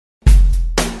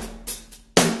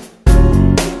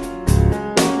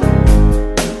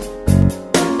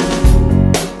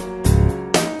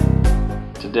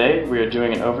Today we are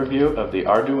doing an overview of the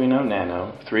Arduino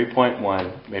Nano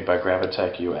 3.1 made by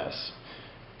Gravitech US.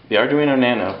 The Arduino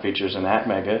Nano features an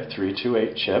Atmega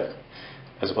 328 chip,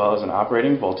 as well as an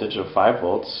operating voltage of 5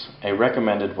 volts, a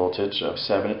recommended voltage of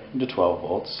 7 to 12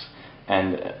 volts,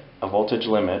 and a voltage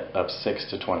limit of 6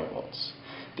 to 20 volts.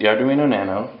 The Arduino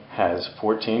Nano has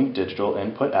 14 digital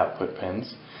input-output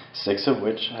pins, 6 of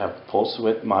which have pulse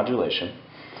width modulation.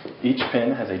 Each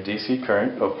pin has a DC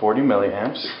current of 40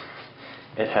 milliamps.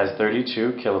 It has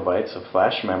 32 kilobytes of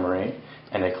flash memory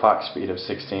and a clock speed of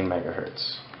 16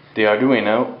 megahertz. The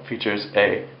Arduino features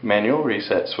a manual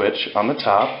reset switch on the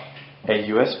top, a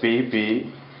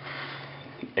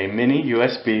mini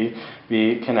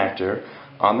USB-B connector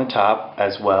on the top,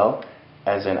 as well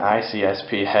as an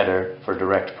ICSP header for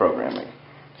direct programming.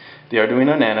 The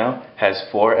Arduino Nano has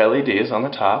 4 LEDs on the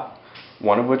top,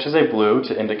 one of which is a blue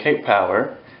to indicate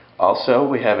power. Also,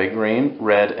 we have a green,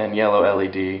 red, and yellow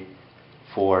LED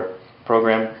for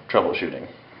program troubleshooting.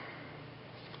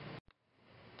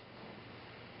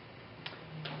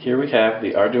 Here we have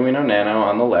the Arduino Nano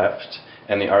on the left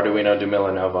and the Arduino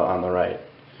Nano on the right.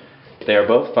 They are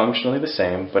both functionally the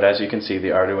same, but as you can see, the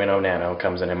Arduino Nano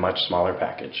comes in a much smaller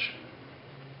package.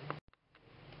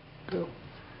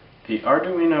 The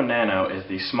Arduino Nano is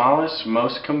the smallest,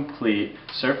 most complete,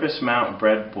 surface mount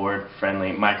breadboard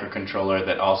friendly microcontroller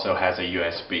that also has a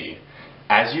USB.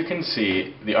 As you can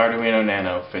see, the Arduino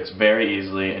Nano fits very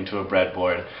easily into a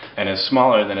breadboard and is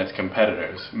smaller than its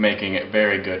competitors, making it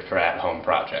very good for at-home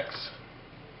projects.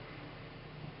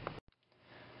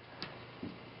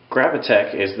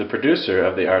 Gravitech is the producer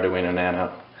of the Arduino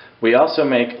Nano. We also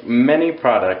make many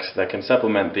products that can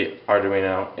supplement the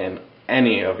Arduino in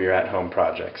any of your at-home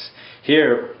projects.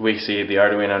 Here we see the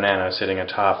Arduino Nano sitting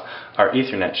atop our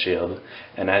Ethernet shield,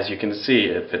 and as you can see,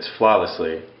 it fits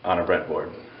flawlessly on a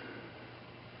breadboard.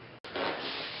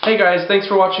 Hey guys, thanks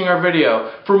for watching our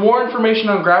video. For more information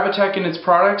on Gravitech and its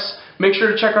products, make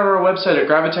sure to check out our website at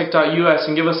gravitech.us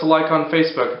and give us a like on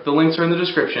Facebook. The links are in the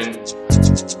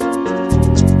description.